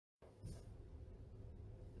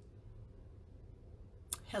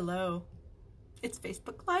Hello, it's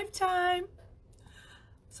Facebook Live time.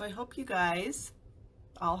 So I hope you guys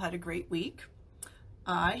all had a great week.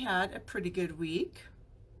 I had a pretty good week.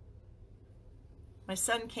 My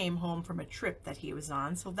son came home from a trip that he was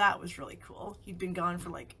on, so that was really cool. He'd been gone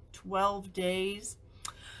for like 12 days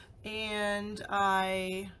and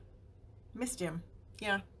I missed him.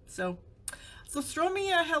 Yeah, so throw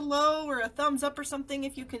me a hello or a thumbs up or something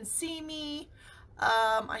if you can see me.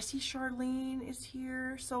 I see Charlene is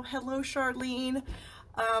here, so hello Charlene.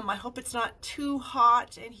 I hope it's not too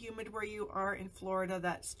hot and humid where you are in Florida.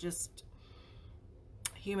 That's just,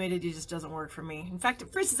 humidity just doesn't work for me. In fact,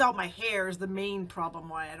 it frizzes out my hair is the main problem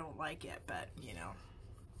why I don't like it, but you know,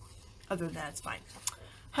 other than that, it's fine.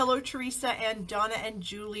 Hello Teresa and Donna and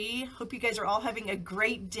Julie. Hope you guys are all having a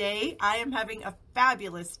great day. I am having a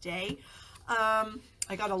fabulous day.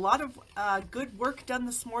 I got a lot of good work done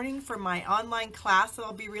this morning for my online class that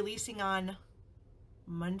I'll be releasing on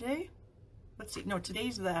Monday. Let's see. No,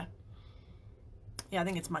 today's I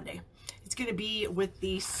think it's Monday. It's going to be with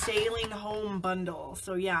the Sailing Home Bundle.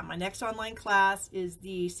 So yeah, my next online class is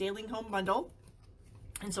the Sailing Home Bundle.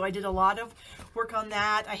 And so I did a lot of work on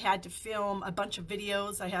that. I had to film a bunch of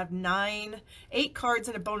videos. I have 8 cards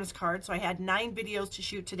and a bonus card. So I had 9 videos to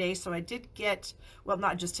shoot today. So I did get, well,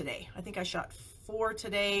 not just today. I think I shot 4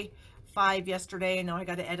 today, 5 yesterday. And now I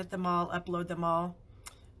got to edit them all, upload them all.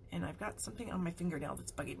 And I've got something on my fingernail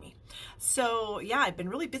that's bugging me. So yeah, I've been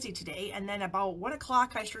really busy today. And then about 1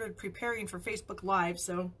 o'clock, I started preparing for Facebook Live.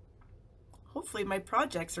 So hopefully my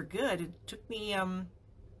projects are good. It took me,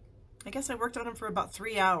 I guess I worked on them for about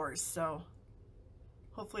 3 hours, so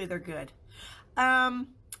hopefully they're good.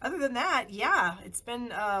 Other than that, yeah, it's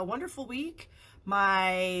been a wonderful week.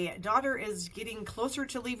 My daughter is getting closer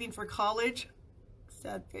to leaving for college.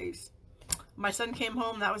 Sad face. My son came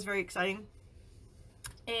home. That was very exciting.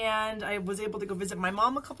 And I was able to go visit my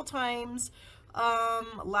mom a couple times.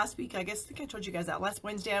 Last week, I think I told you guys that. Last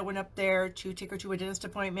Wednesday, I went up there to take her to a dentist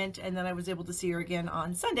appointment, and then I was able to see her again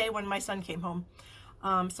on Sunday when my son came home.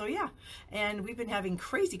 So yeah, and we've been having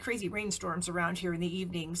crazy rainstorms around here in the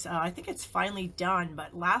evenings. I think it's finally done,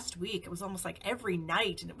 but last week it was almost like every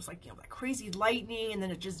night, and it was like, you know, that crazy lightning, and then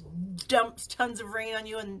it just dumps tons of rain on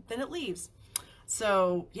you, and then it leaves.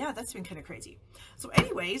 So yeah, that's been kind of crazy. So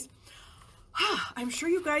anyways, I'm sure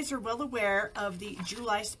you guys are well aware of the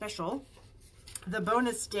July special, the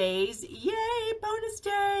bonus days. Yay, bonus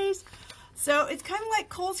days. So it's kind of like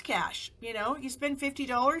Kohl's Cash. You know, you spend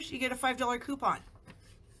 $50, you get a $5 coupon.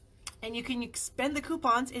 And you can spend the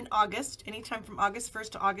coupons in August, anytime from August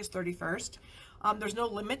 1st to August 31st. There's no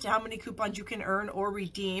limit to how many coupons you can earn or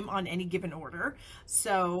redeem on any given order.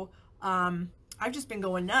 So I've just been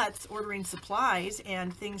going nuts ordering supplies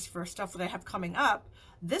and things for stuff that I have coming up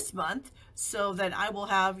this month so that I will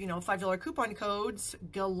have, you know, $5 coupon codes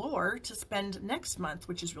galore to spend next month,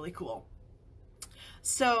 which is really cool.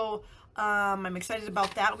 So I'm excited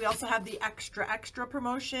about that. We also have the extra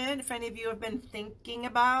promotion. If any of you have been thinking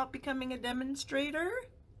about becoming a demonstrator,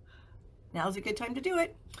 now's a good time to do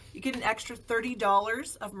it. You get an extra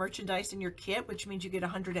 $30 of merchandise in your kit, which means you get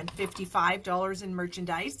 $155 in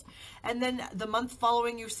merchandise. And then the month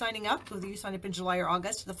following you signing up, whether you sign up in July or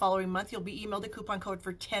August, the following month, you'll be emailed a coupon code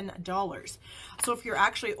for $10. So if you're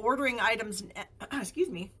actually ordering items, excuse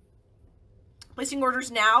me, placing orders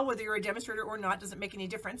now, whether you're a demonstrator or not, doesn't make any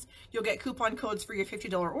difference. You'll get coupon codes for your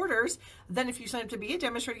 $50 orders. Then if you sign up to be a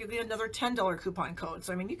demonstrator, you'll get another $10 coupon code.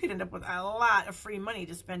 So, I mean, you could end up with a lot of free money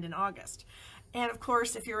to spend in August. And, of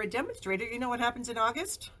course, if you're a demonstrator, you know what happens in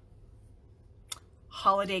August?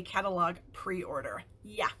 Holiday catalog pre-order.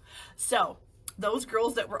 Yeah. So, those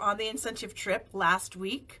girls that were on the incentive trip last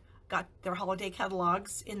week got their holiday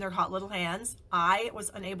catalogs in their hot little hands. I was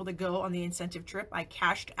unable to go on the incentive trip. I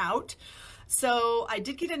cashed out. So I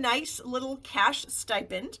did get a nice little cash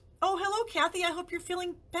stipend. Oh, hello, Kathy. I hope you're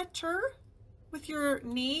feeling better with your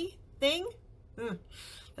knee thing.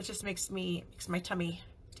 That just makes my tummy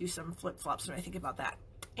do some flip-flops when I think about that.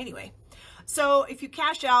 Anyway, so if you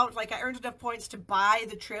cash out, like I earned enough points to buy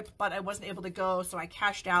the trip, but I wasn't able to go, so I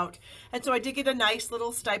cashed out. And so I did get a nice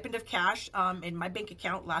little stipend of cash in my bank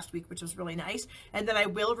account last week, which was really nice. And then I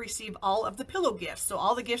will receive all of the pillow gifts. So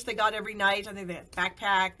all the gifts they got every night, I think they got a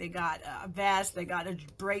backpack, they got a vest, they got a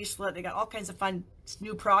bracelet, they got all kinds of fun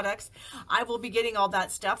new products. I will be getting all that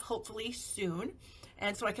stuff hopefully soon.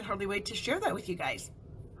 And so I can hardly wait to share that with you guys.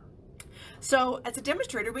 So as a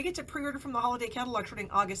demonstrator, we get to pre-order from the holiday catalog starting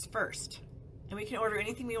August 1st. And we can order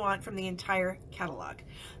anything we want from the entire catalog.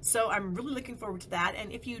 So I'm really looking forward to that.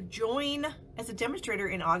 And if you join as a demonstrator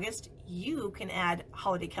in August, you can add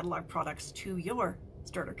holiday catalog products to your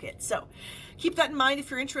starter kit. So keep that in mind. If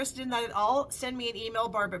you're interested in that at all, send me an email,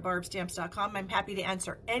 barb@barbstamps.com. I'm happy to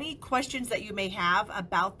answer any questions that you may have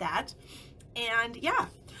about that. And yeah,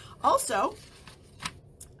 also,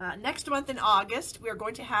 next month in August, we are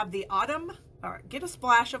going to have the autumn, or Get a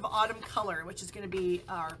Splash of Autumn Color, which is going to be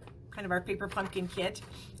our kind of our paper pumpkin kit.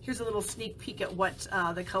 Here's a little sneak peek at what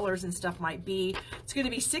the colors and stuff might be. It's going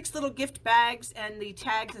to be 6 little gift bags and the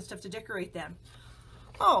tags and stuff to decorate them.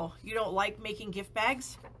 Oh, you don't like making gift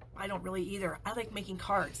bags? I don't really either. I like making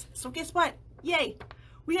cards. So guess what? Yay!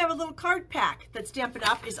 We have a little card pack that Stampin'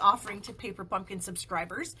 Up! Is offering to Paper Pumpkin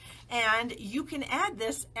subscribers. And you can add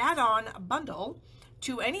this add-on bundle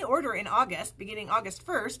to any order in August, beginning August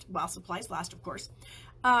 1st, while supplies last, of course.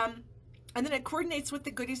 And then it coordinates with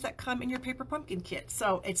the goodies that come in your Paper Pumpkin kit.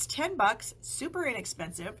 So it's 10 bucks, super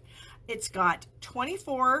inexpensive. It's got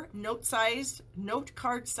 24 note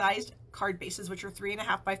card-sized card bases, which are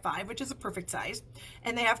 3.5 by 5, which is a perfect size.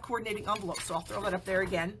 And they have coordinating envelopes, so I'll throw that up there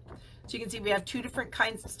again. So you can see we have 2 different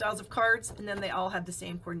kinds of styles of cards, and then they all have the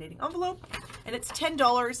same coordinating envelope. And it's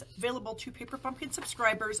 $10, available to Paper Pumpkin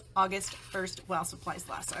subscribers August 1st while supplies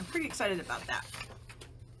last. So I'm pretty excited about that.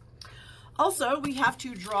 Also, we have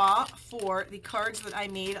to draw for the cards that I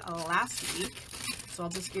made last week. So I'll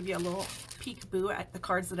just give you a little peekaboo at the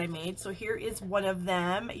cards that I made. So here is one of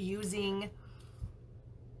them using,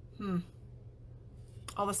 all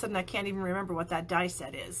of a sudden I can't even remember what that die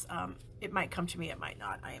set is. It might come to me, it might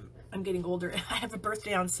not. I'm getting older. I have a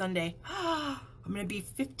birthday on Sunday. I'm going to be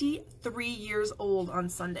 53 years old on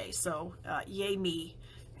Sunday. So yay me.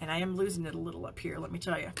 And I am losing it a little up here, let me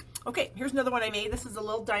tell you. Okay, here's another one I made. This is a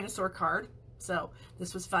little dinosaur card. So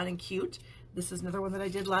this was fun and cute. This is another one that I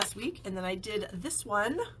did last week. And then I did this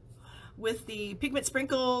one with the pigment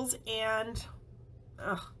sprinkles and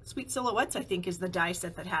Sweet Silhouettes, I think, is the die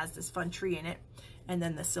set that has this fun tree in it. And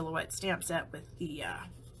then the silhouette stamp set with the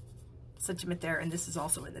sentiment there. And this is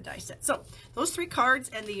also in the die set. So those 3 cards,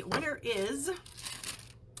 and the winner is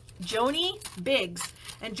Joni Biggs.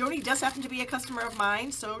 And Joni does happen to be a customer of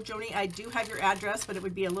mine. So Joni, I do have your address, but it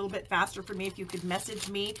would be a little bit faster for me if you could message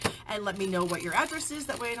me and let me know what your address is.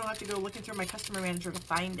 That way I don't have to go looking through my customer manager to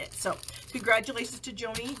find it. So congratulations to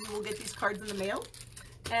Joni. You will get these cards in the mail.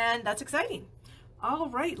 And that's exciting. All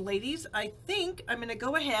right, ladies, I think I'm going to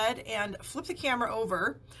go ahead and flip the camera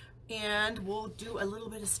over and we'll do a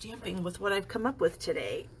little bit of stamping with what I've come up with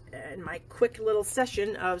today in my quick little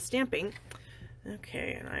session of stamping.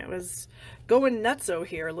 Okay, and I was going nutso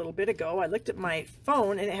here a little bit ago. I looked at my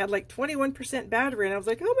phone and it had like 21% battery, and I was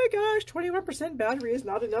like, oh my gosh, 21% battery is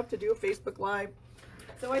not enough to do a Facebook Live.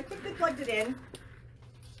 So I quickly plugged it in.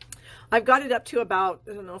 I've got it up to about,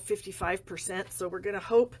 I don't know, 55%, so we're going to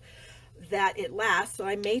hope that it lasts. So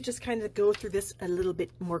I may just kind of go through this a little bit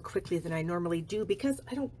more quickly than I normally do because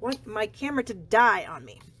I don't want my camera to die on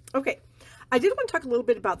me. Okay. I did want to talk a little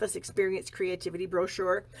bit about this Experience Creativity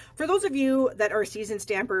brochure. For those of you that are seasoned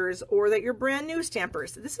stampers or that you're brand new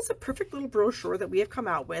stampers, this is a perfect little brochure that we have come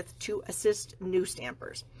out with to assist new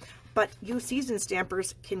stampers. But you seasoned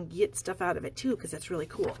stampers can get stuff out of it too, because that's really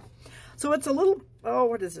cool. So it's a little, oh,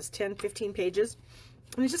 what is this, 10, 15 pages?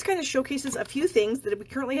 And it just kind of showcases a few things that we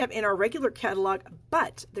currently have in our regular catalog,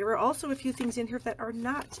 but there are also a few things in here that are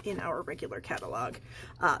not in our regular catalog.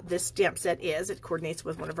 This stamp set is, it coordinates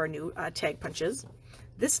with one of our new tag punches.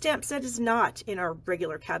 This stamp set is not in our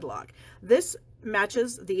regular catalog. This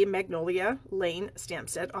matches the Magnolia Lane stamp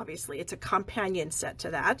set, obviously. It's a companion set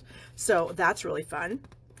to that, so that's really fun.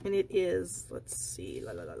 And it is, let's see,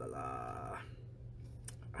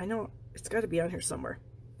 I know it's got to be on here somewhere.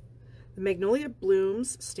 The Magnolia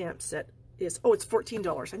Blooms stamp set is, oh, it's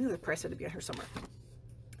 $14. I knew the price had to be on here somewhere.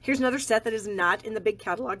 Here's another set that is not in the big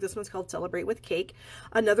catalog. This one's called Celebrate with Cake.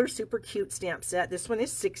 Another super cute stamp set. This one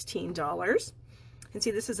is $16. And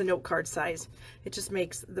see, this is a note card size. It just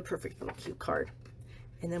makes the perfect little cute card.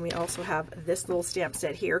 And then we also have this little stamp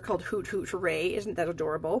set here called Hoot Hoot Hooray. Isn't that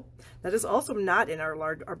adorable? That is also not in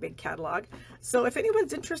our big catalog. So if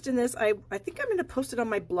anyone's interested in this, I think I'm going to post it on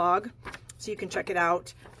my blog so you can check it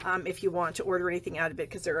out if you want to order anything out of it,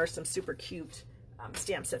 because there are some super cute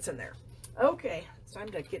stamp sets in there. Okay, it's time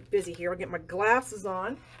to get busy here. I'll get my glasses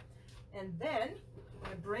on, and then I'm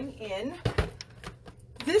going to bring in,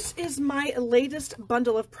 this is my latest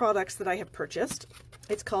bundle of products that I have purchased.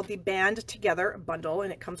 It's called the Band Together bundle,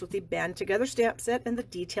 and it comes with the Band Together stamp set and the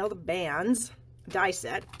Detailed Bands die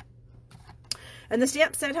set. And the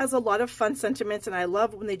stamp set has a lot of fun sentiments, and I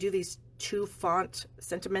love when they do these 2 font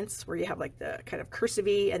sentiments where you have like the kind of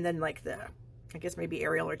cursive-y and then like the, I guess maybe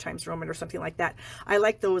Arial or Times Roman or something like that. I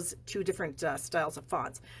like those 2 different styles of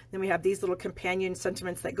fonts. Then we have these little companion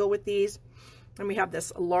sentiments that go with these. And we have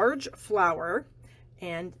this large flower,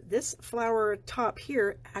 And this flower top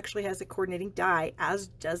here actually has a coordinating die, as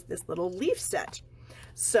does this little leaf set.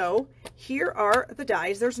 So here are the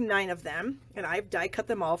dies. There's 9 of them, and I've die cut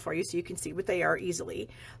them all for you so you can see what they are easily.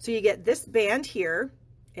 So you get this band here,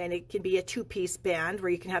 and it can be a 2-piece band where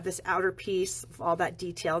you can have this outer piece of all that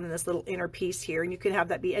detail and then this little inner piece here, and you can have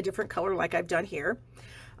that be a different color like I've done here.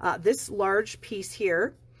 This large piece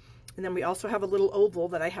here, and then we also have a little oval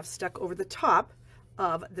that I have stuck over the top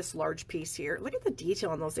of this large piece here. Look at the detail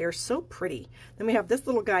on those. They are so pretty. Then we have this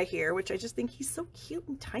little guy here, which I just think he's so cute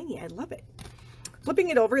and tiny. I love it. Flipping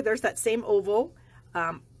it over, there's that same oval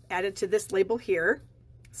added to this label here.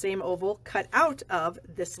 Same oval cut out of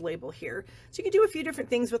this label here. So you can do a few different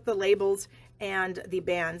things with the labels and the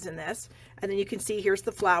bands in this. And then you can see here's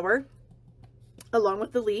the flower along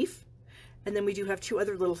with the leaf. And then we do have 2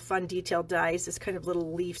 other little fun detailed dies, this kind of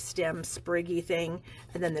little leaf stem spriggy thing,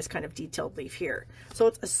 and then this kind of detailed leaf here. So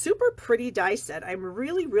it's a super pretty die set. I'm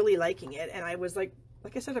really, really liking it. And I was like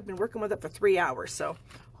I said, I've been working with it for 3 hours. So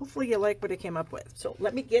hopefully you like what I came up with. So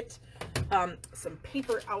let me get some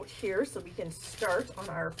paper out here so we can start on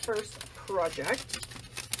our first project.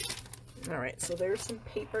 All right, so there's some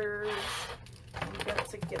papers. We got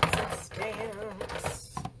to get some stamps.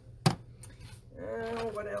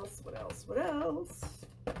 What else? What else? What else?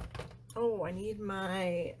 Oh, I need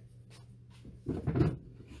my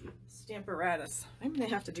Stamparatus. I'm going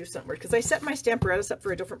to have to do something weird because I set my Stamparatus up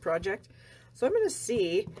for a different project. So I'm going to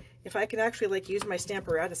see if I can actually like use my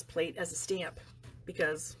Stamparatus plate as a stamp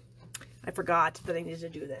because I forgot that I needed to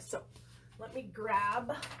do this. So let me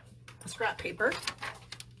grab a scrap paper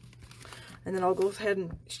and then I'll go ahead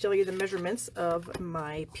and show you the measurements of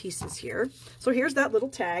my pieces here. So here's that little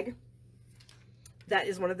tag. That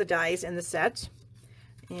is one of the dies in the set.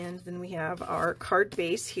 And then we have our card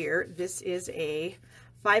base here. This is a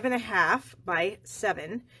 5.5 by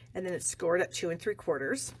 7, and then it's scored at 2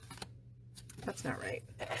 3/4. That's not right.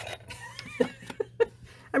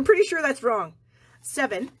 I'm pretty sure that's wrong.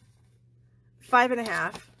 7,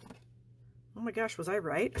 5.5. Oh my gosh, was I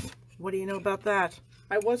right? What do you know about that?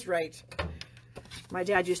 I was right. My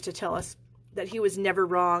dad used to tell us that he was never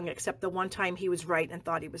wrong, except the one time he was right and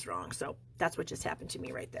thought he was wrong. So that's what just happened to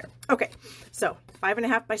me right there. Okay, so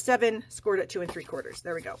 5.5 by 7, scored at 2 3/4.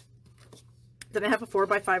 There we go. Then I have a 4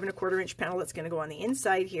 by 5 1/4 inch panel that's going to go on the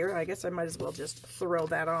inside here. I guess I might as well just throw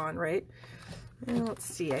that on, right? And let's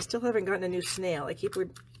see. I still haven't gotten a new snail. I keep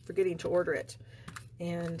forgetting to order it.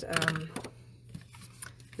 And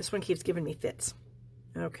this one keeps giving me fits.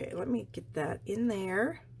 Okay, let me get that in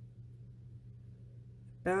there.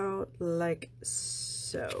 About like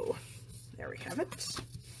so. There we have it.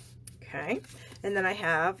 Okay, and then I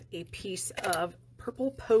have a piece of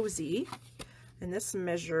purple posy, and this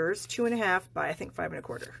measures 2.5 by I think 5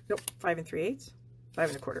 1/4. Nope, 5 3/8.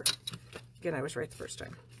 5 1/4. Again, I was right the first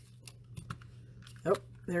time. Oh,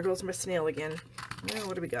 there goes my snail again. Well,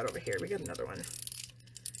 what do we got over here? We got another one. I'm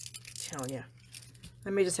telling you,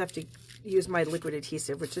 I may just have to use my liquid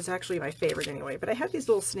adhesive, which is actually my favorite anyway. But I have these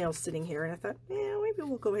little snails sitting here, and I thought, yeah, maybe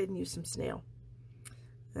we'll go ahead and use some snail.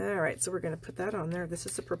 All right, so we're going to put that on there. This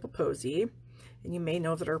is a purple posy, and you may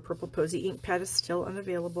know that our purple posy ink pad is still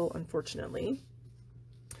unavailable, unfortunately.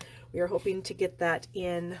 We are hoping to get that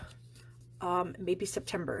in maybe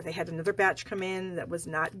September. They had another batch come in that was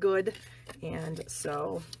not good, and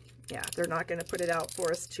so yeah, they're not going to put it out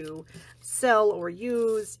for us to sell or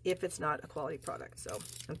use if it's not a quality product. So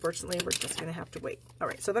unfortunately, we're just going to have to wait. All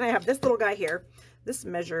right, so then I have this little guy here. This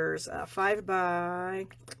measures 5 by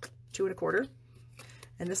 2 1/4.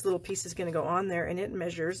 And this little piece is going to go on there, and it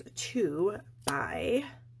measures 2 by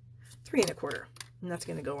 3 1/4. And that's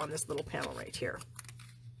going to go on this little panel right here.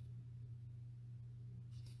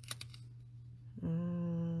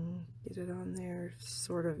 Get it on there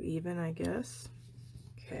sort of even, I guess.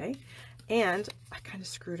 Okay, and I kind of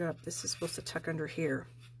screwed up. This is supposed to tuck under here,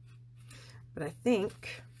 but I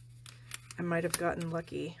think I might have gotten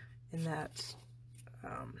lucky in that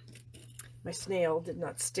my snail did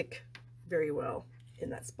not stick very well in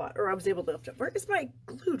that spot, or I was able to lift up. Where is my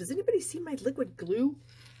glue? Does anybody see my liquid glue?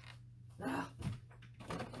 Ah.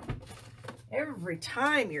 Every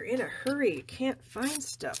time you're in a hurry, you can't find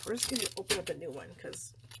stuff. We're just going to open up a new one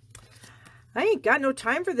because I ain't got no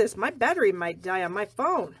time for this. My battery might die on my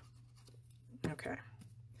phone. Okay.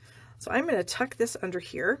 So I'm going to tuck this under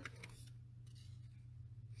here.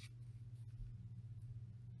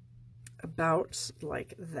 About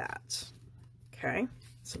like that. Okay.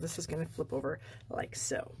 So this is going to flip over like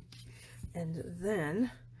so. And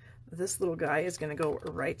then this little guy is going to go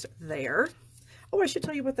right there. Oh, I should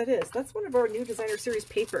tell you what that is. That's one of our new designer series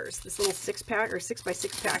papers. This little 6-pack or 6 by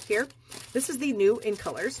 6 pack here. This is the new in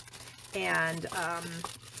colors. And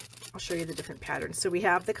I'll show you the different patterns. So we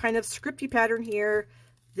have the kind of scripty pattern here.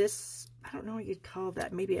 This, I don't know what you'd call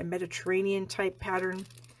that, maybe a Mediterranean type pattern.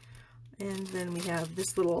 And then we have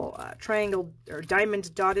this little triangle or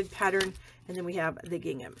diamond dotted pattern. And then we have the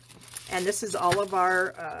gingham. And this is all of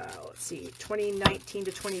our, let's see, 2019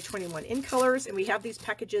 to 2021 in colors. And we have these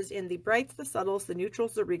packages in the brights, the subtles, the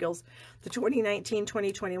neutrals, the regals, the 2019,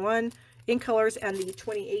 2021 in colors, and the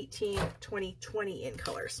 2018, 2020 in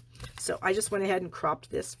colors. So I just went ahead and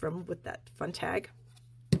cropped this from with that fun tag.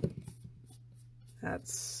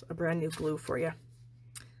 That's a brand new glue for you.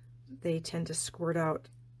 They tend to squirt out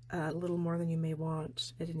a little more than you may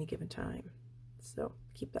want at any given time. So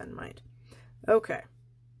keep that in mind. Okay.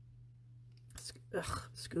 Ugh,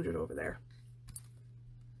 scoot it over there.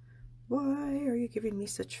 Why are you giving me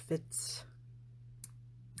such fits?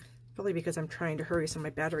 Probably because I'm trying to hurry so my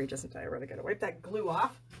battery doesn't die. I really gotta wipe that glue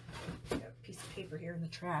off. I got a piece of paper here in the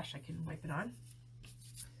trash I can wipe it on.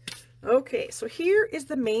 Okay, so here is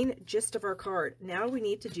the main gist of our card. Now we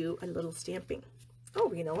need to do a little stamping.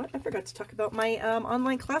 Oh, you know what? I forgot to talk about my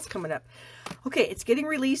online class coming up. Okay, it's getting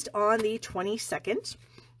released on the 22nd.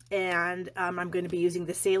 And I'm going to be using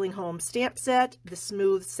the Sailing Home stamp set, the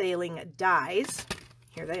Smooth Sailing dies.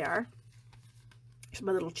 Here they are. Here's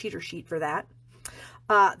my little cheater sheet for that.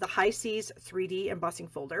 The High Seas 3D embossing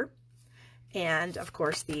folder. And, of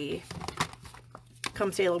course, the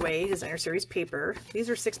Come Sail Away Designer Series paper. These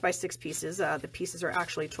are 6x6 pieces. The pieces are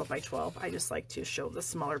actually 12x12. I just like to show the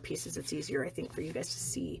smaller pieces. It's easier, I think, for you guys to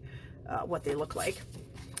see what they look like.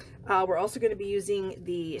 We're also going to be using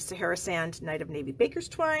the Sahara Sand Night of Navy Baker's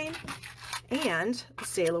Twine and the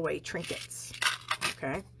Sail Away trinkets.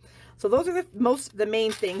 Okay, so those are the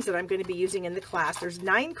main things that I'm going to be using in the class. There's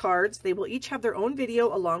 9 cards. They will each have their own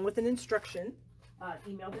video along with an instruction,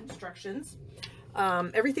 emailed instructions.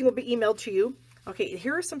 Everything will be emailed to you. Okay,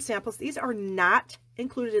 here are some samples. These are not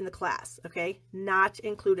included in the class, okay? Not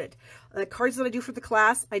included. The cards that I do for the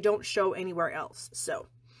class, I don't show anywhere else. So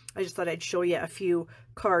I just thought I'd show you a few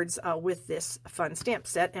cards with this fun stamp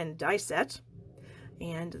set and die set.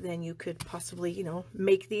 And then you could possibly, you know,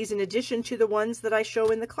 make these in addition to the ones that I show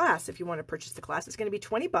in the class. If you want to purchase the class, it's going to be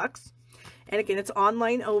 20 bucks. And again, it's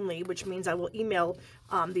online only, which means I will email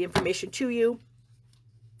the information to you.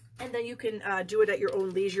 And then you can do it at your own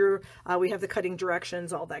leisure. We have the cutting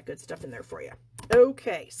directions, all that good stuff in there for you.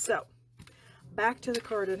 Okay, so back to the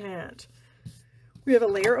card at hand. We have a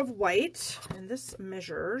layer of white, and this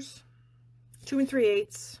measures 2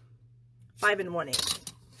 3/8, 5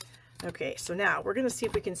 1/8. Okay, so now we're going to see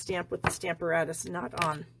if we can stamp with the Stamparatus, not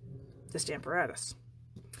on the Stamparatus.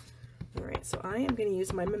 All right, so I am going to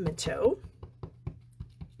use my Memento.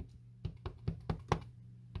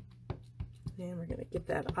 And we're going to get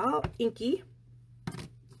that all inky.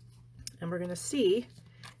 And we're going to see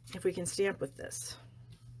if we can stamp with this.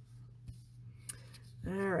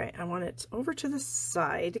 All right, I want it over to the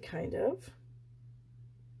side, kind of.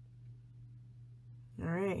 All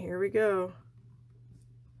right, here we go.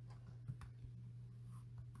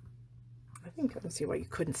 I think I don't see why you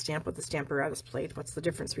couldn't stamp with the Stamparatus plate. What's the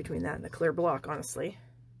difference between that and a clear block, honestly?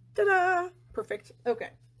 Ta-da! Perfect. Okay.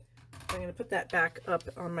 I'm going to put that back up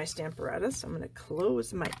on my Stamparatus. I'm going to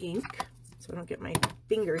close my ink so I don't get my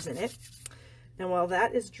fingers in it. And while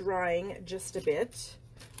that is drying just a bit,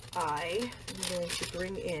 I am going to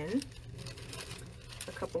bring in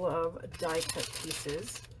a couple of die cut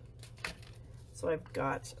pieces. So I've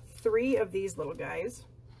got 3 of these little guys.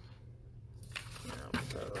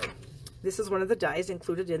 This is one of the dies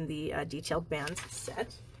included in the detailed bands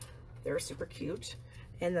set. They're super cute.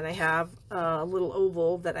 And then I have a little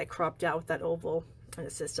oval that I cropped out with that oval, and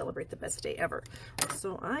it says celebrate the best day ever.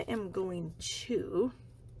 So I am going to,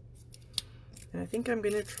 and I think I'm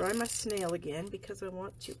going to try my snail again because I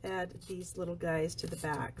want to add these little guys to the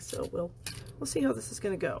back. So we'll see how this is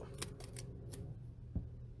going to go.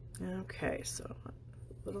 Okay, so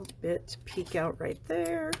a little bit peek out right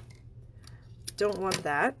there. Don't want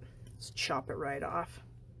that. Let's chop it right off.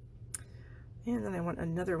 And then I want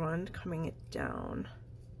another one coming it down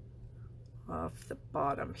off the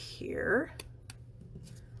bottom here.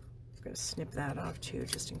 I'm going to snip that off too,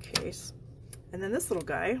 just in case. And then this little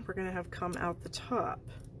guy, we're going to have come out the top.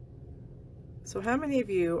 So how many of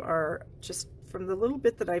you are, just from the little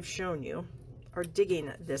bit that I've shown you, are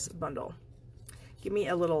digging this bundle? Give me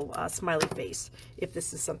a little smiley face if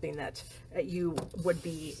this is something that you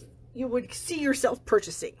would see yourself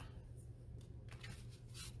purchasing.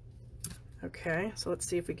 Okay, so let's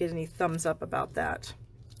see if we get any thumbs up about that.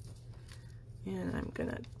 And I'm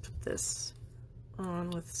gonna put this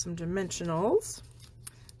on with some dimensionals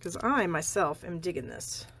because I myself am digging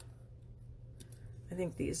this. I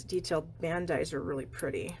think these detailed band dies are really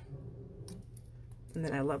pretty. And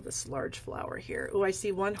then I love this large flower here. Oh, I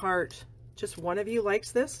see one heart. Just one of you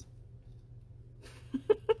likes this?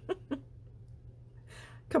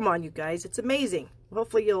 Come on, you guys. It's amazing.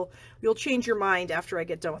 Hopefully you'll change your mind after I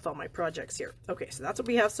get done with all my projects here. Okay, so that's what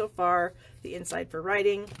we have so far. The inside for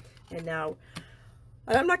writing. And now,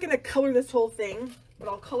 I'm not going to color this whole thing, but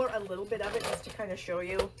I'll color a little bit of it just to kind of show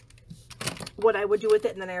you what I would do with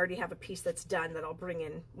it. And then I already have a piece that's done that I'll bring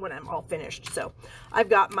in when I'm all finished. So I've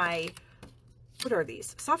got my, what are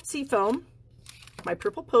these? Soft sea foam, my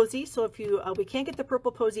purple posy. So if you, we can't get the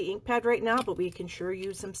purple posy ink pad right now, but we can sure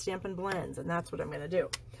use some Stampin' Blends, and that's what I'm going to do.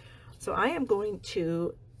 So I am going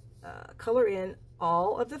to color in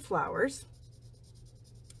all of the flowers.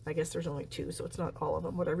 I guess there's only 2, so it's not all of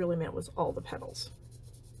them. What I really meant was all the petals.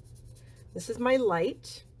 This is my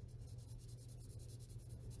light.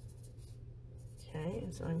 Okay,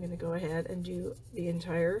 and so I'm going to go ahead and do the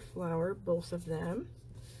entire flower, both of them.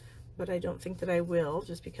 But I don't think that I will,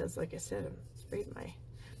 just because, like I said, I'm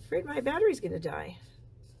afraid my battery's going to die.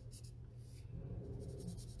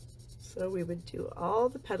 So we would do all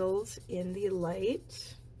the petals in the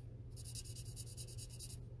light.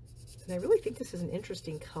 And I really think this is an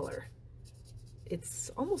interesting color.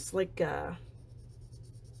 It's almost like a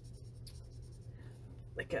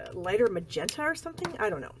lighter magenta or something. I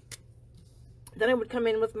don't know. Then I would come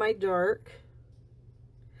in with my dark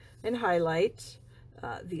and highlight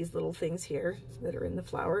these little things here that are in the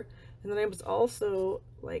flower. And then I was also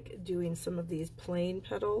like doing some of these plain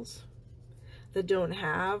petals that don't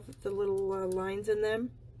have the little lines in them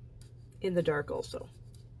in the dark also.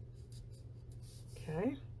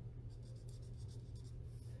 Okay.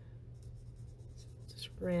 Just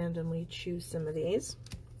randomly choose some of these.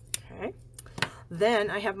 Okay. Then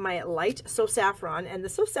I have my light So Saffron, and the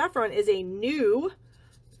So Saffron is a new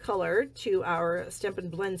color to our Stampin'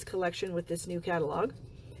 Blends collection with this new catalog.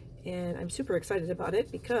 And I'm super excited about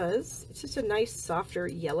it because it's just a nice softer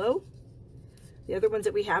yellow. The other ones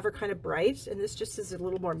that we have are kind of bright, and this just is a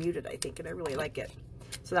little more muted, I think, and I really like it.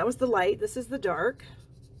 So that was the light. This is the dark.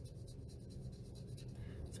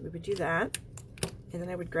 So we would do that. And then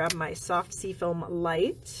I would grab my soft seafoam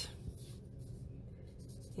light.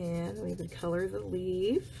 And we would color the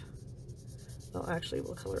leaf. Well, actually,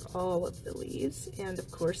 we'll color all of the leaves. And, of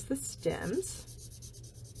course, the stems.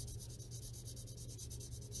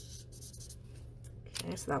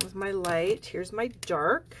 Okay, so that was my light. Here's my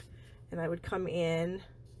dark. And I would come in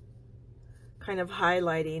kind of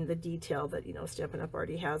highlighting the detail that, you know, Stampin' Up!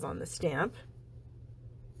 Already has on the stamp.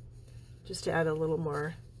 Just to add a little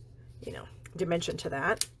more, you know, dimension to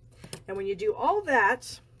that. And when you do all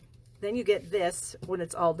that, then you get this when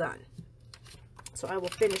it's all done. So I will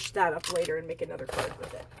finish that up later and make another card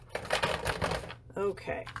with it.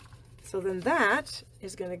 Okay, so then that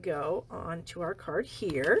is going to go on to our card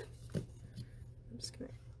here. I'm just going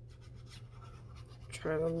to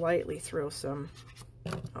try to lightly throw some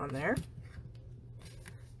on there.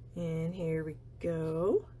 And here we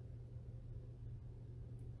go.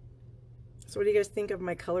 So what do you guys think of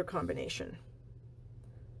my color combination?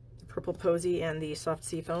 The purple posy and the soft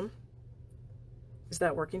seafoam. Is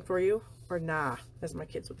that working for you? Or nah, as my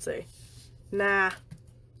kids would say. Nah.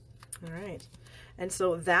 All right. And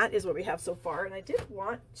so that is what we have so far. And I did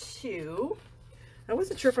want to, I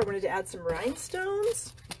wasn't sure if I wanted to add some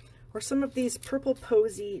rhinestones or some of these purple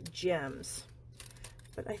posy gems.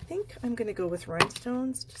 But I think I'm going to go with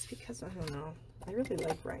rhinestones just because, I don't know, I really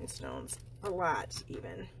like rhinestones. A lot,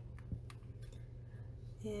 even.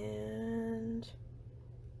 And,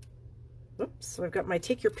 whoops, so I've got my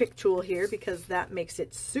take your pick tool here because that makes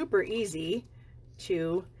it super easy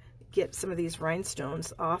to get some of these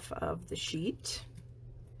rhinestones off of the sheet.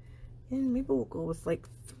 And maybe we'll go with like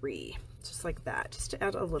 3. Just like that, just to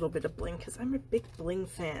add a little bit of bling, because I'm a big bling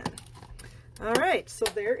fan. All right, so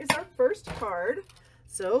there is our first card.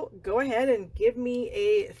 So go ahead and give me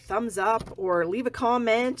a thumbs up or leave a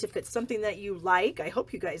comment if it's something that you like. I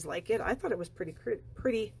hope you guys like it. I thought it was pretty.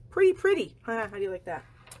 How do you like that?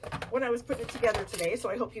 When I was putting it together today, so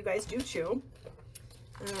I hope you guys do too.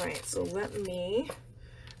 All right, so let me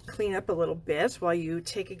clean up a little bit while you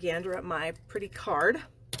take a gander at my pretty card.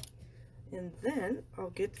 And then I'll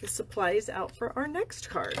get the supplies out for our next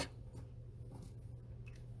card.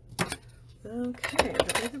 Okay,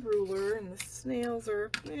 I've got the ruler and the snails are,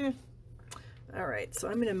 All right, so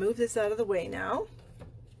I'm going to move this out of the way now.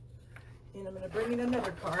 And I'm going to bring in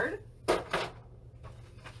another card.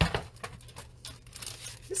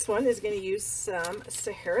 This one is going to use some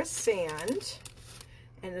Sahara sand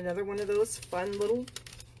and another one of those fun little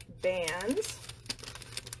bands.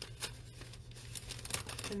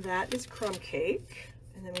 And that is crumb cake.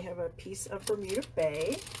 And then we have a piece of Bermuda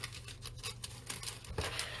Bay.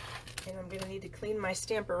 And I'm going to need to clean my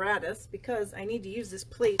Stamparatus because I need to use this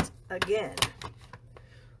plate again.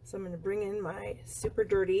 So I'm going to bring in my super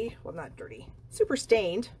dirty, well, not dirty, super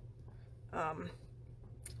stained,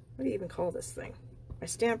 what do you even call this thing? My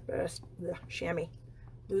stamp, the chamois,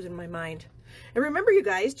 losing my mind. And remember, you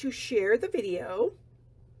guys, to share the video,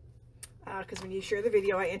 because when you share the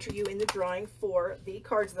video, I enter you in the drawing for the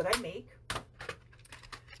cards that I make. I'm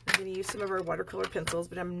going to use some of our watercolor pencils,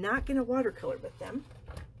 but I'm not going to watercolor with them.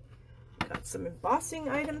 Got some embossing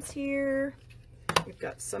items here. We've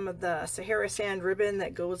got some of the Sahara Sand ribbon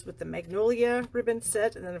that goes with the Magnolia ribbon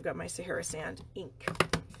set, and then I've got my Sahara Sand ink.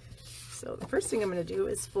 So the first thing I'm going to do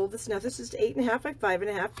is fold this. Now this is 8.5 by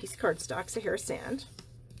 5.5 piece cardstock Sahara Sand.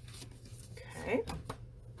 Okay.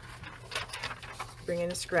 Bring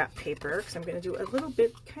in a scrap paper because I'm going to do a little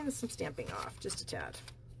bit, kind of some stamping off, just a tad.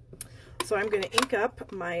 So I'm going to ink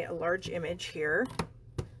up my large image here.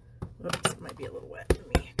 Oops, it might be a little wet. Let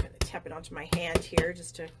me kind of tap it onto my hand here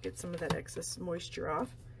just to get some of that excess moisture off.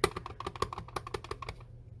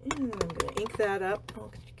 And I'm going to ink that up.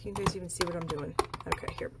 Oh, can you guys even see what I'm doing?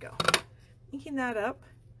 Okay, here we go. Inking that up,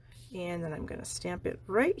 and then I'm going to stamp it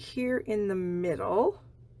right here in the middle.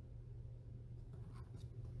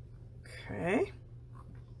 Okay.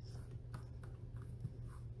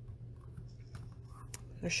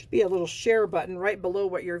 There should be a little share button right below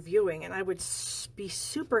what you're viewing, and I would be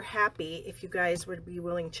super happy if you guys would be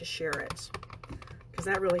willing to share it, because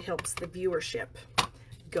that really helps the viewership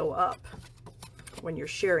go up when you're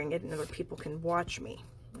sharing it and other people can watch me.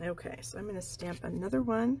 Okay, so I'm going to stamp another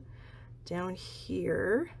one down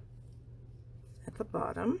here at the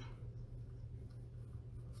bottom.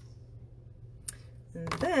 And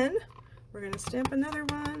then we're going to stamp another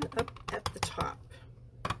one up at the top.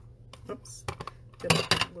 Oops. Get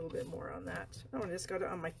a little bit more on that. Oh, I just got it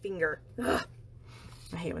on my finger. Ugh.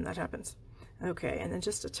 I hate when that happens. Okay, and then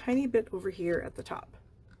just a tiny bit over here at the top.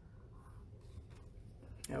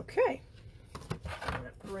 Okay. I'm going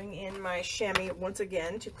to bring in my chamois once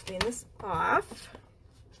again to clean this off.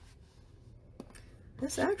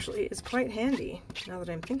 This actually is quite handy now that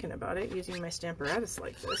I'm thinking about it, using my Stamparatus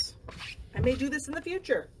like this. I may do this in the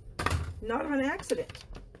future. Not on accident.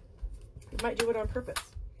 I might do it on purpose.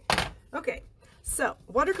 Okay. So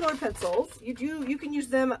watercolor pencils, you can use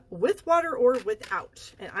them with water or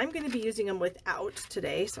without, and I'm going to be using them without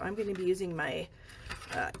today. So I'm going to be using my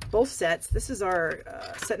both sets. This is our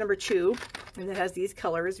set number 2, and it has these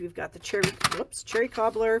colors. We've got the cherry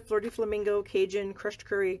cobbler, Fleur de Flamingo, Cajun, crushed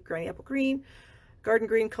curry, granny apple green, garden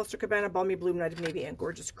green, Coastal Cabana, balmy blue, night of navy, and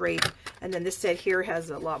gorgeous grape. And then this set here has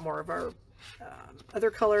a lot more of our other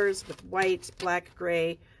colors with white, black,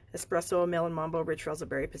 gray, espresso, melon mambo, rich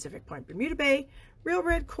raspberry, Pacific Point, Bermuda Bay, real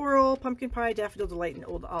red coral, pumpkin pie, daffodil delight, and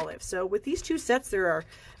old olive. So with these 2 sets, there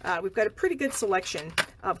are we've got a pretty good selection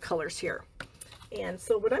of colors here. And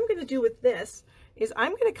so what I'm going to do with this is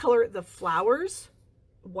I'm going to color the flowers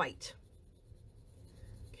white.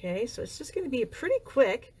 Okay, so it's just going to be pretty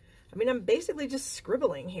quick. I mean, I'm basically just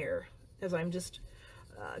scribbling here as I'm just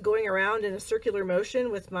going around in a circular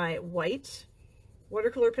motion with my white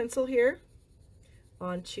watercolor pencil here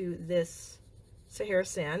onto this Sahara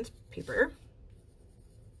Sand paper.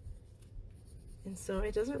 And so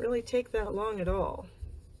it doesn't really take that long at all.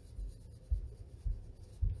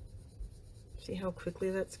 See how quickly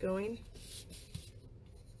that's going?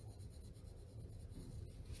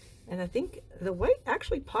 And I think the white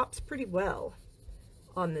actually pops pretty well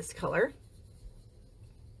on this color.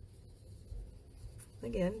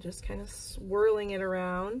 Again, just kind of swirling it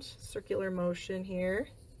around, circular motion here.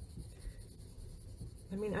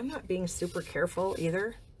 I mean, I'm not being super careful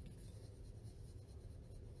either.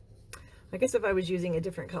 I guess if I was using a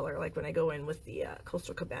different color, like when I go in with the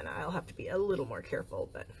Coastal Cabana, I'll have to be a little more careful,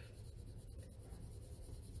 but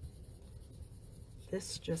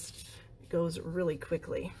this just goes really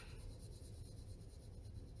quickly.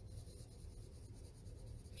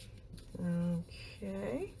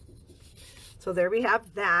 Okay, so there we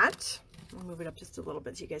have that. I'll move it up just a little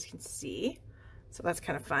bit so you guys can see. So that's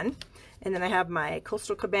kind of fun. And then I have my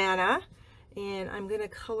Coastal Cabana, and I'm going to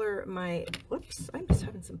color my, whoops, I'm just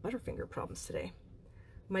having some Butterfinger problems today.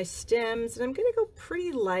 My stems, and I'm going to go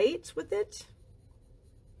pretty light with it.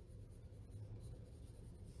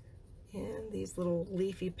 And these little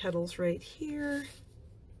leafy petals right here.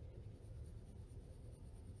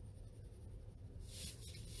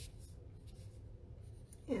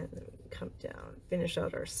 And then we come down, finish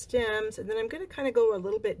out our stems, and then I'm going to kind of go a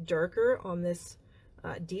little bit darker on this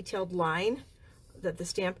detailed line that the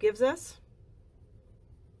stamp gives us.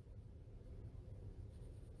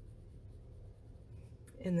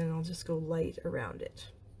 And then I'll just go light around it.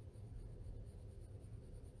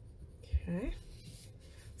 Okay.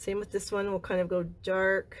 Same with this one, we'll kind of go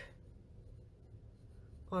dark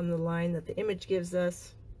on the line that the image gives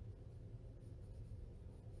us.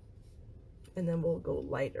 And then we'll go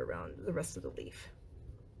light around the rest of the leaf.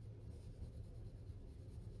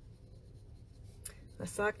 I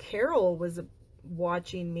saw Carol was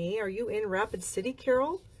watching me. Are you in Rapid City,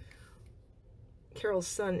 Carol? Carol's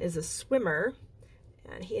son is a swimmer,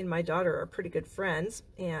 and he and my daughter are pretty good friends,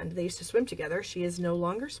 and they used to swim together. She is no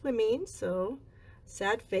longer swimming, so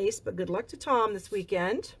sad face, but good luck to Tom this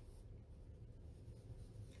weekend.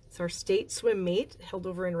 It's our state swim meet held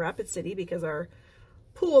over in Rapid City because our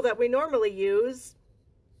pool that we normally use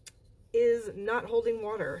is not holding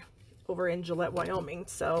water over in Gillette, Wyoming.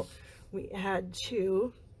 So we had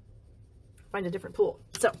to find a different pool.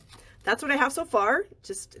 So that's what I have so far,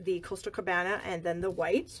 just the Coastal Cabana and then the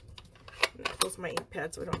white. I'm gonna close my ink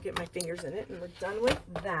pad so I don't get my fingers in it, and we're done with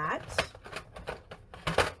that.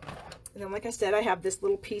 And then, like I said, I have this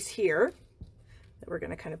little piece here that we're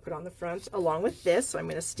gonna kind of put on the front along with this. So I'm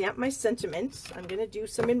gonna stamp my sentiment. I'm gonna do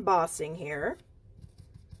some embossing here.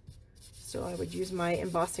 So I would use my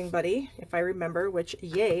embossing buddy if I remember, which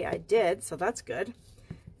yay, I did, so that's good.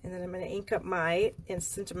 And then I'm going to ink up my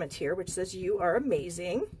sentiment here, which says, "You are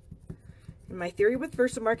amazing." And my theory with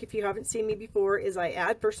Versamark, if you haven't seen me before, is I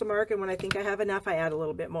add Versamark, and when I think I have enough, I add a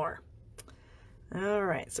little bit more. All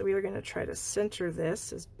right, so we are going to try to center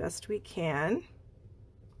this as best we can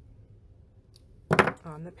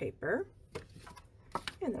on the paper.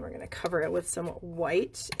 And then we're going to cover it with some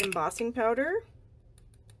white embossing powder.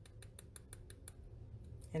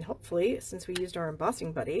 And hopefully, since we used our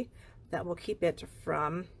embossing buddy, that will keep it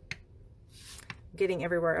from getting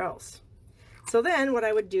everywhere else. So then what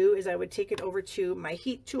I would do is I would take it over to my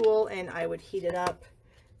heat tool and I would heat it up,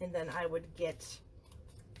 and then I would get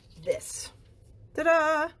this.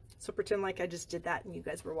 Ta-da! So pretend like I just did that and you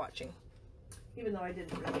guys were watching, even though I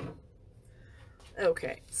didn't really.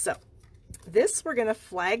 Okay, so this we're gonna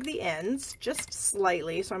flag the ends just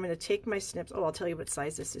slightly. So I'm gonna take my snips. Oh, I'll tell you what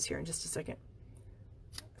size this is here in just a second.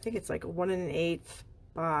 I think it's like 1 1/8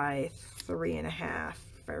 by 3 1/2,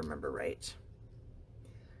 if I remember right.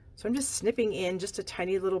 So I'm just snipping in just a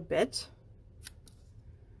tiny little bit,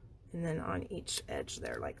 and then on each edge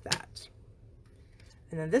there like that.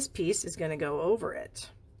 And then this piece is going to go over it.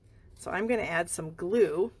 So I'm going to add some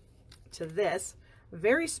glue to this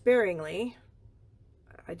very sparingly.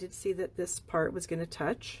 I did see that this part was going to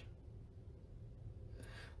touch.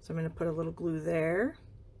 So I'm going to put a little glue there.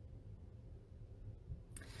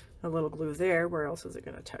 A little glue there. Where else is it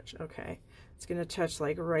going to touch? Okay. It's going to touch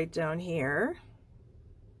like right down here.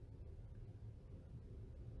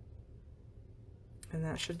 And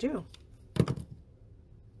that should do.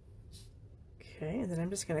 Okay, and then I'm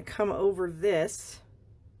just going to come over this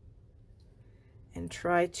and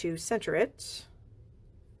try to center it.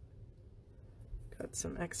 Got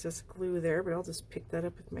some excess glue there, but I'll just pick that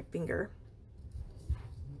up with my finger.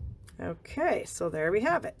 Okay, so there we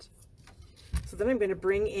have it. So then I'm going to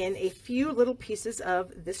bring in a few little pieces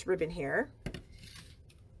of this ribbon here.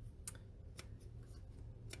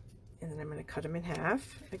 And then I'm going to cut them in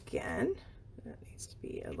half again. That needs to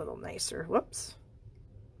be a little nicer. Whoops.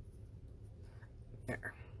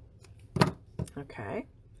 There. Okay.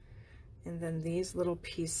 And then these little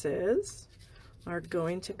pieces are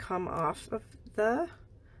going to come off of the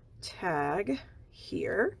tag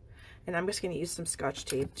here. And I'm just going to use some Scotch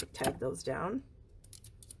tape to tag those down.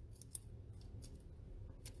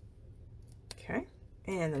 Okay.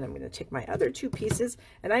 And then I'm going to take my other two pieces,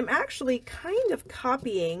 and I'm actually kind of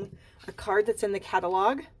copying a card that's in the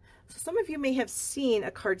catalog. So some of you may have seen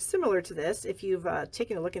a card similar to this if you've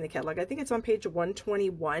taken a look in the catalog. I think it's on page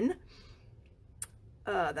 121.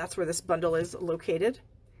 That's where this bundle is located.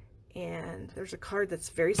 And there's a card that's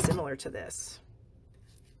very similar to this.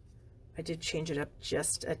 I did change it up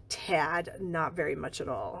just a tad, not very much at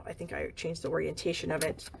all. I think I changed the orientation of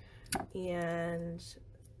it and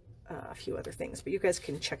a few other things, but you guys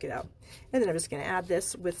can check it out. And then I'm just going to add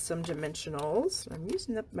this with some dimensionals. I'm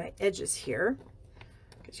using up my edges here,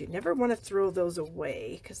 because you never want to throw those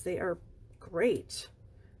away because they are great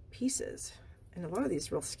pieces. And a lot of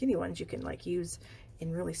these real skinny ones you can like use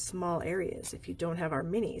in really small areas if you don't have our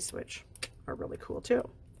minis, which are really cool too.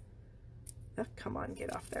 Oh, come on,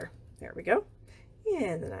 get off there. There we go.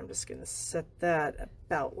 And then I'm just going to set that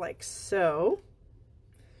about like so.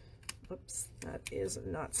 Whoops, that is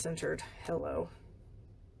not centered. Hello.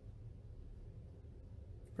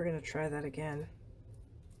 We're going to try that again.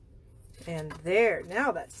 And there,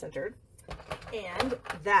 now that's centered. And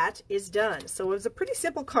that is done. So it was a pretty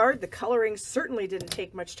simple card. The coloring certainly didn't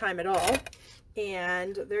take much time at all.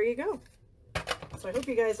 And there you go. So I hope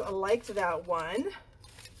you guys liked that one.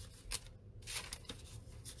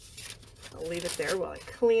 I'll leave it there while I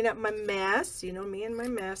clean up my mess. You know me and my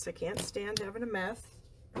mess. I can't stand having a mess.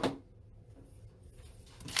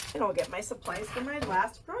 And I'll get my supplies for my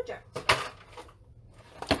last project.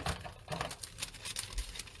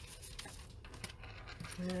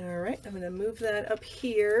 All right, I'm going to move that up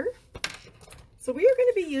here. So we are going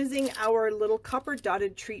to be using our little copper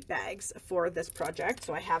dotted treat bags for this project.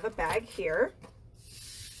 So I have a bag here.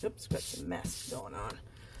 Oops, got some mess going on.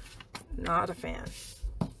 Not a fan.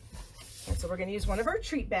 And so we're going to use one of our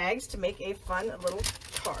treat bags to make a fun little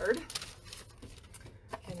card.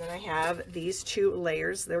 And then I have these 2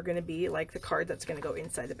 layers. They're going to be like the card that's going to go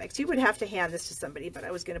inside the bag. So you would have to hand this to somebody, but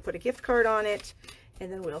I was going to put a gift card on it,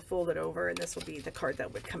 and then we'll fold it over, and this will be the card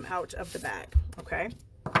that would come out of the bag. Okay.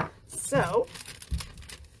 So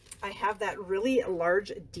I have that really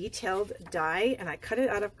large detailed die, and I cut it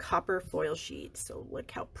out of copper foil sheet. So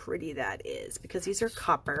look how pretty that is, because these are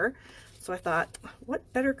copper. So I thought,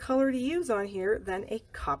 what better color to use on here than a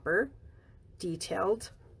copper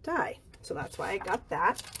detailed die? So that's why I got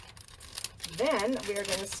that. Then we are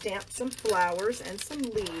going to stamp some flowers and some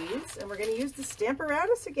leaves, and we're going to use the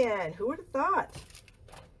Stamparatus again. Who would have thought?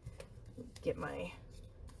 Get my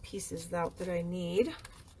pieces out that I need.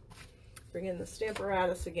 Bring in the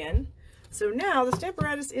Stamparatus again. So now the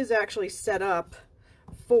Stamparatus is actually set up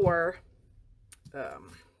for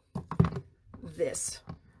this.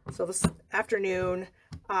 So this afternoon,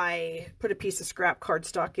 I put a piece of scrap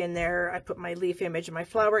cardstock in there. I put my leaf image and my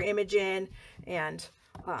flower image in, and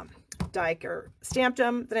stamped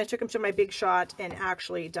them. Then I took them to my Big Shot and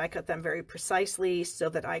actually die cut them very precisely so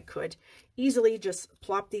that I could easily just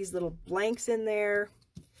plop these little blanks in there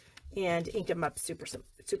and ink them up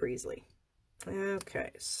super easily.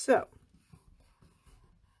 Okay, so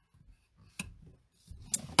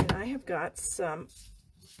and I have got some,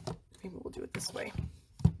 maybe we'll do it this way.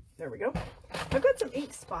 There we go. I've got some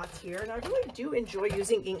ink spots here, and I really do enjoy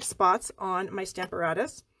using ink spots on my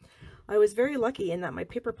Stamparatus. I was very lucky in that my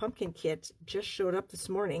paper pumpkin kit just showed up this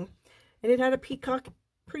morning, and it had a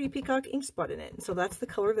pretty peacock ink spot in it. And so that's the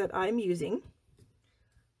color that I'm using.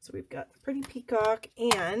 So we've got the pretty peacock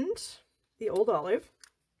and the old olive.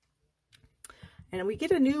 And we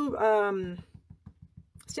get a new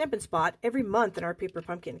Stampin' Spot every month in our paper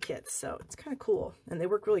pumpkin kits. So it's kind of cool. And they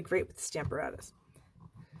work really great with the Stamparatus.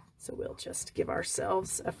 So we'll just give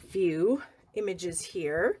ourselves a few images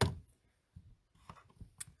here.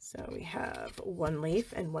 So we have 1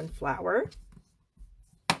 leaf and 1 flower.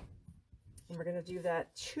 And we're going to do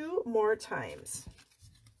that 2 more times.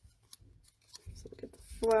 So look at the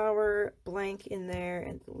flower blank in there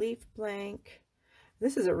and the leaf blank.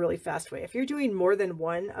 This is a really fast way. If you're doing more than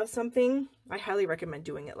one of something, I highly recommend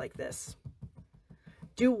doing it like this.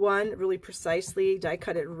 Do one really precisely, die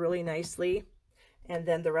cut it really nicely, and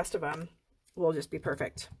then the rest of them will just be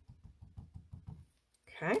perfect.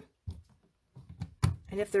 Okay.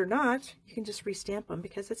 And if they're not, you can just restamp them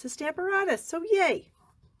because it's a Stamparatus. So yay.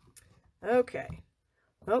 Okay.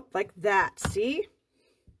 Oh, like that. See?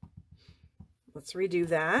 Let's redo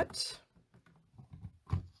that.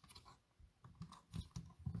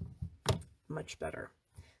 Much better.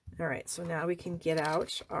 All right, so now we can get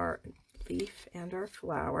out our leaf and our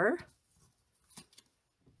flower.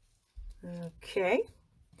 Okay.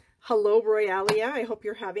 Hello, Royalia. I hope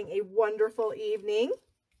you're having a wonderful evening.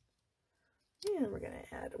 And we're going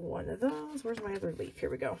to add one of those. Where's my other leaf?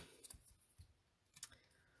 Here we go.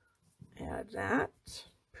 Add that.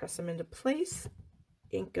 Press them into place.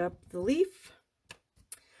 Ink up the leaf.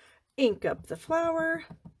 Ink up the flower.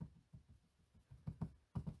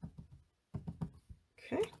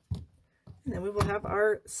 Okay. And then we will have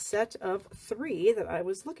our set of 3 that I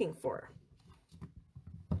was looking for.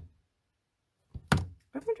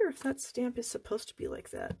 I wonder if that stamp is supposed to be like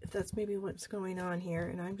that, if that's maybe what's going on here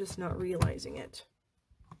and I'm just not realizing it.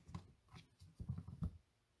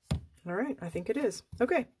 All right, I think it is.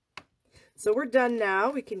 Okay, so we're done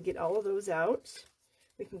now. We can get all of those out.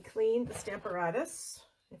 We can clean the Stamparatus.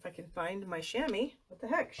 If I can find my chamois. What the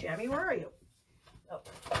heck, chamois, where are you? Oh.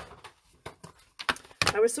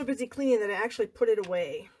 I was so busy cleaning that I actually put it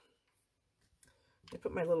away. I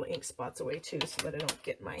put my little ink spots away too so that I don't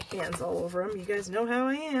get my hands all over them. You guys know how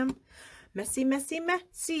I am. Messy, messy,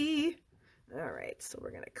 messy. All right, so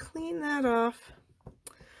we're going to clean that off.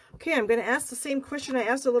 Okay, I'm going to ask the same question I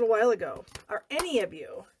asked a little while ago. Are any of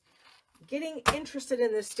you getting interested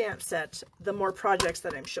in this stamp set the more projects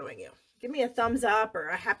that I'm showing you? give me a thumbs up or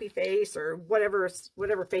a happy face or whatever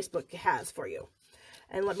Facebook has for you.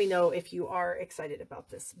 And let me know if you are excited about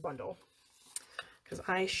this bundle, because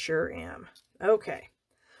I sure am. Okay,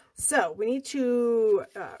 so we need to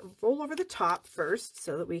roll over the top first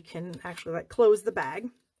so that we can actually like close the bag.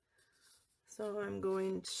 So I'm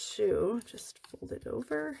going to just fold it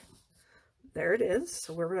over. There it is.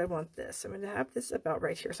 So where would I want this? I'm going to have this about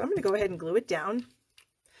right here. So I'm going to go ahead and glue it down.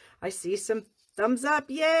 I see some thumbs up.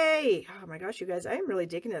 Yay! Oh my gosh, you guys, I am really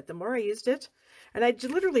digging it. The more I used it, and I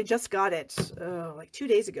literally just got it like 2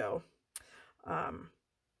 days ago.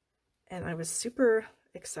 And I was super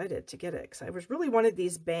excited to get it because I was really wanted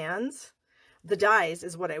these bands. The dies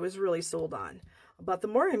is what I was really sold on. But the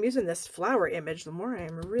more I'm using this flower image, the more I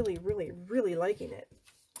am really, really, really liking it.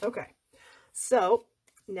 Okay, so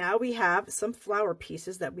now we have some flower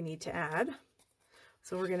pieces that we need to add.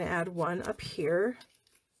 So we're going to add one up here.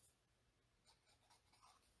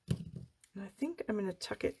 And I think I'm going to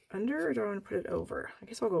tuck it under, or do I want to put it over? I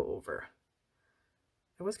guess I'll go over.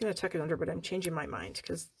 I was going to tuck it under, but I'm changing my mind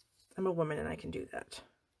because I'm a woman and I can do that.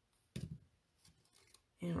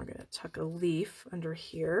 And we're going to tuck a leaf under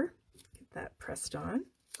here. Get that pressed on.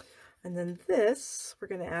 And then this, we're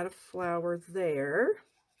going to add a flower there.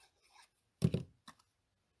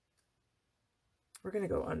 We're going to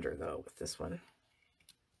go under though with this one.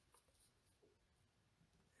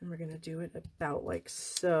 And we're going to do it about like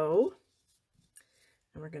so.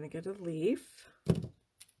 And we're going to get a leaf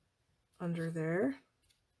under there.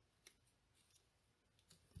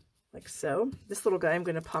 Like so. This little guy I'm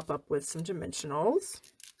going to pop up with some dimensionals.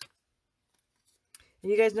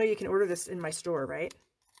 And you guys know you can order this in my store, right?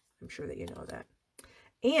 I'm sure that you know that.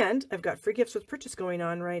 And I've got free gifts with purchase going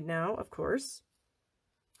on right now, of course.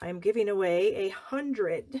 I'm giving away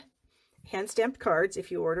 100 hand-stamped cards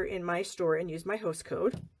if you order in my store and use my host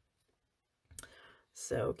code.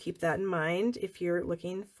 So keep that in mind if you're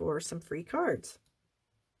looking for some free cards.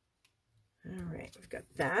 All right, we've got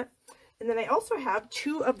that. And then I also have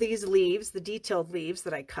 2 of these leaves, the detailed leaves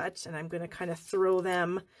that I cut, and I'm going to kind of throw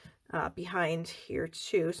them behind here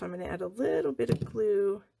too. So I'm going to add a little bit of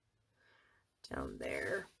glue down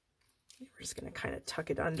there. We're just going to kind of tuck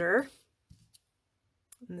it under.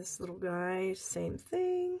 And this little guy, same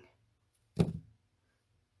thing.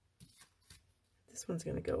 This one's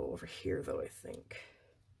going to go over here though, I think.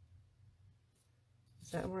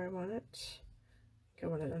 Is that where I want it? I think I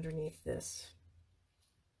want it underneath this.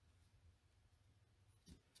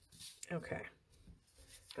 Okay.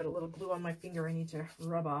 Got a little glue on my finger I need to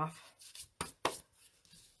rub off.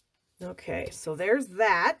 Okay, so there's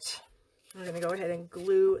that. I'm going to go ahead and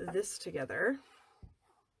glue this together.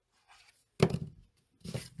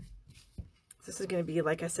 This is going to be,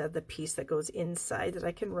 like I said, the piece that goes inside that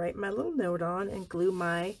I can write my little note on and glue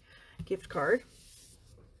my gift card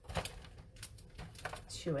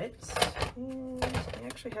to it. And I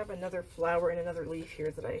actually have another flower and another leaf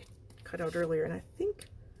here that I cut out earlier, and I think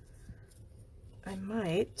I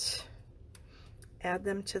might add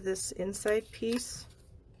them to this inside piece.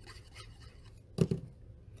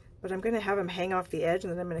 But I'm going to have them hang off the edge,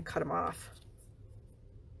 and then I'm going to cut them off.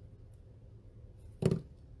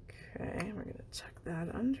 Okay, we're going to tuck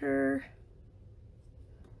that under.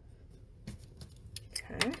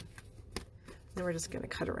 Okay. Then we're just going to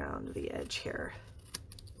cut around the edge here.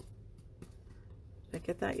 Did I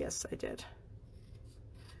get that? Yes, I did.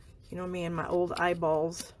 You know me and my old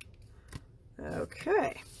eyeballs.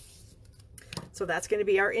 Okay. So that's going to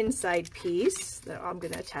be our inside piece that I'm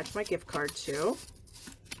going to attach my gift card to.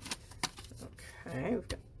 Okay, we've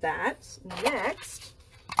got that. Next,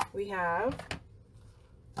 we have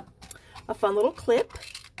a fun little clip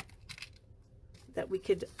that we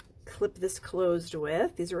could clip this closed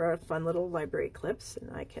with. These are our fun little library clips,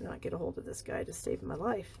 and I cannot get a hold of this guy to save my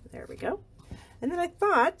life. There we go. And then I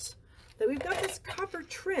thought that we've got this copper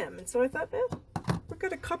trim, and so I thought, well, we've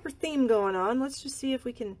got a copper theme going on. Let's just see if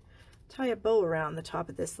we can tie a bow around the top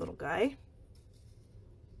of this little guy.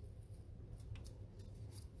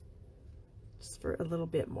 Just for a little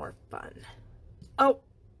bit more fun. Oh!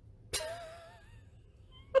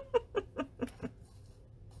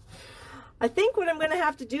 I think what I'm going to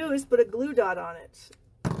have to do is put a glue dot on it.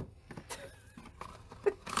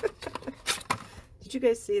 Did you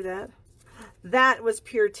guys see that? That was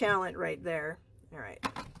pure talent right there. All right.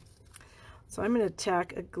 So I'm going to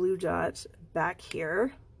tack a glue dot back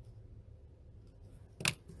here.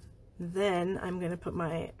 Then I'm going to put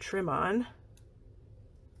my trim on.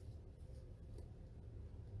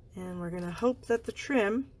 And we're going to hope that the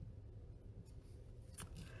trim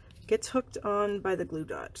gets hooked on by the glue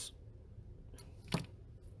dot.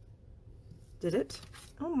 Did it?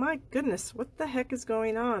 Oh my goodness, what the heck is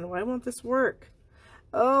going on? Why won't this work?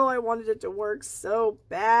 Oh, I wanted it to work so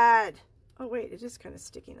bad. Oh wait, it is kind of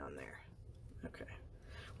sticking on there. Okay,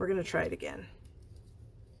 we're gonna try it again.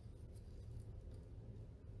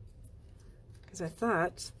 Because I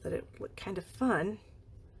thought that it would look kind of fun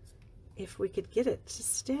if we could get it to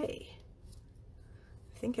stay.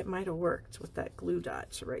 I think it might have worked with that glue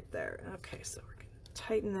dot right there. Okay, so we're gonna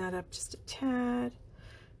tighten that up just a tad.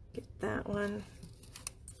 Get that one.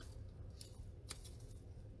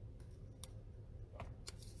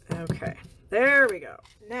 Okay, there we go.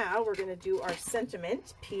 Now we're gonna do our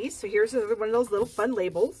sentiment piece. So here's another one of those little fun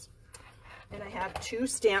labels. And I have 2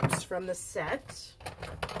 stamps from the set.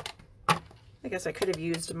 I guess I could have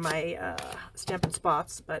used my Stampin'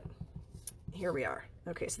 Spots, but here we are.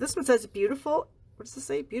 Okay, so this one says beautiful. What does this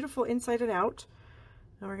say? Beautiful inside and out.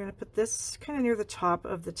 Now we're gonna put this kind of near the top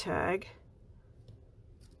of the tag.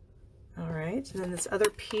 All right, and then this other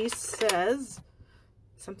piece says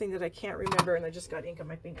something that I can't remember, and I just got ink on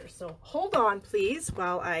my fingers. So hold on, please,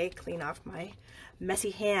 while I clean off my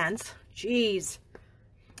messy hands. Jeez.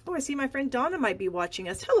 Oh, I see my friend Donna might be watching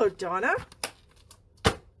us. Hello, Donna.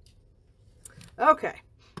 Okay.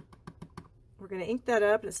 We're going to ink that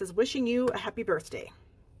up, and it says, wishing you a happy birthday.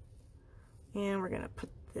 And we're going to put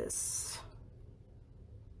this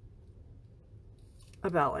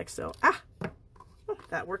about like so. Ah! Oh,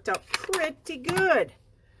 that worked out pretty good,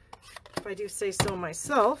 if I do say so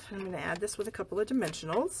myself. I'm going to add this with a couple of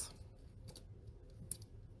dimensionals.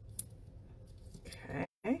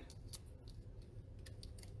 Okay.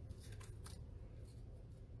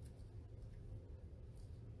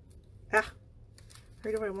 Ah,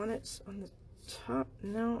 where do I want it? On the top?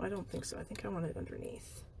 No, I don't think so. I think I want it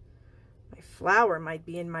underneath. My flower might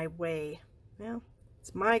be in my way. Well,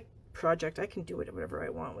 it's my project. I can do it whatever I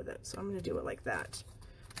want with it. So I'm going to do it like that.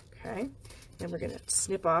 Okay. And we're going to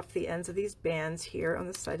snip off the ends of these bands here on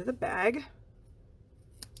the side of the bag.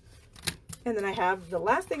 And then I have the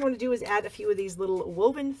last thing I want to do is add a few of these little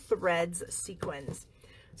woven threads sequins.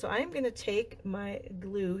 So I'm going to take my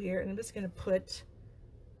glue here and I'm just going to put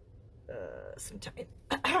some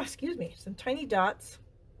tiny dots.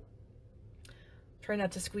 Try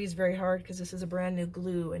not to squeeze very hard because this is a brand new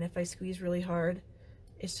glue, and if I squeeze really hard,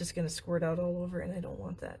 it's just going to squirt out all over, and I don't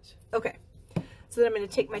want that. Okay, so then I'm going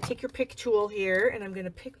to take my take your pick tool here, and I'm going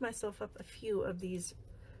to pick myself up a few of these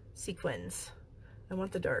sequins. I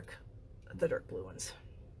want the dark blue ones.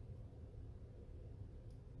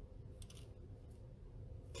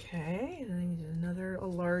 Okay, and I need a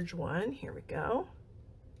large one. Here we go.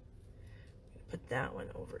 Put that one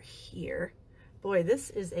over here. Boy, this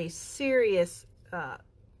is a serious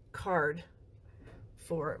card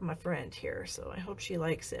for my friend here, so I hope she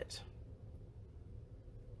likes it.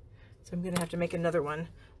 So I'm gonna have to make another one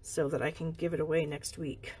so that I can give it away next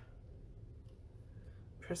week.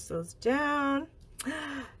 Press those down,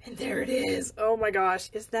 and there it is. Oh my gosh,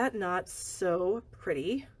 is that not so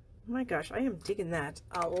pretty? Oh my gosh, I am digging that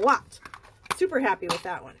a lot. Super happy with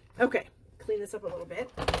that one. Okay, clean this up a little bit.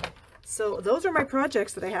 So those are my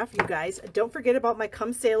projects that I have for you guys. Don't forget about my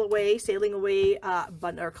Come Sail Away, Sailing Away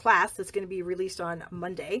or class that's going to be released on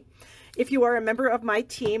Monday. If you are a member of my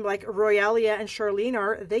team, like Royalia and Charlene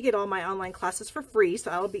are, they get all my online classes for free.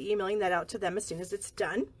 So I'll be emailing that out to them as soon as it's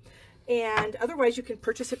done. And otherwise, you can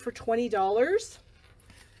purchase it for $20.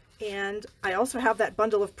 And I also have that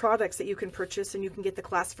bundle of products that you can purchase, and you can get the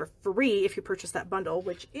class for free if you purchase that bundle,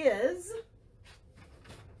 which is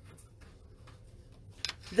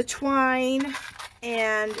the twine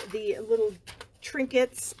and the little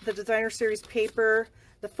trinkets, the designer series paper,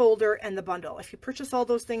 the folder, and the bundle. If you purchase all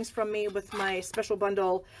those things from me with my special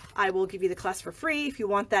bundle, I will give you the class for free. If you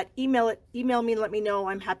want that, email me and let me know.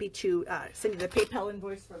 I'm happy to send you the PayPal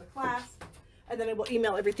invoice for the class, and then I will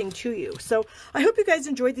email everything to you. So I hope you guys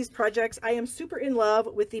enjoyed these projects. I am super in love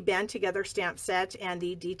with the Band Together stamp set and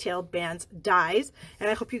the detailed bands dies, and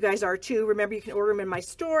I hope you guys are too. Remember, you can order them in my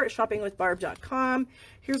store at shoppingwithbarb.com.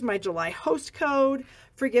 Here's my July host code,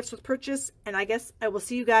 free gifts with purchase, and I guess I will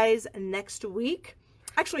see you guys next week.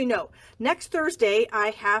 Actually, no, next Thursday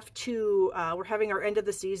I have to, we're having our end of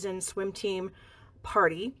the season swim team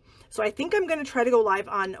party. So I think I'm going to try to go live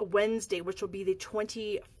on Wednesday, which will be the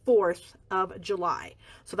 24th of July.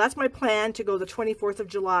 So that's my plan, to go the 24th of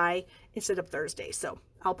July instead of Thursday. So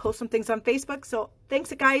I'll post some things on Facebook. So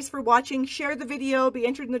thanks guys for watching. Share the video, be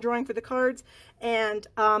entered in the drawing for the cards, and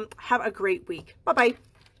have a great week. Bye-bye.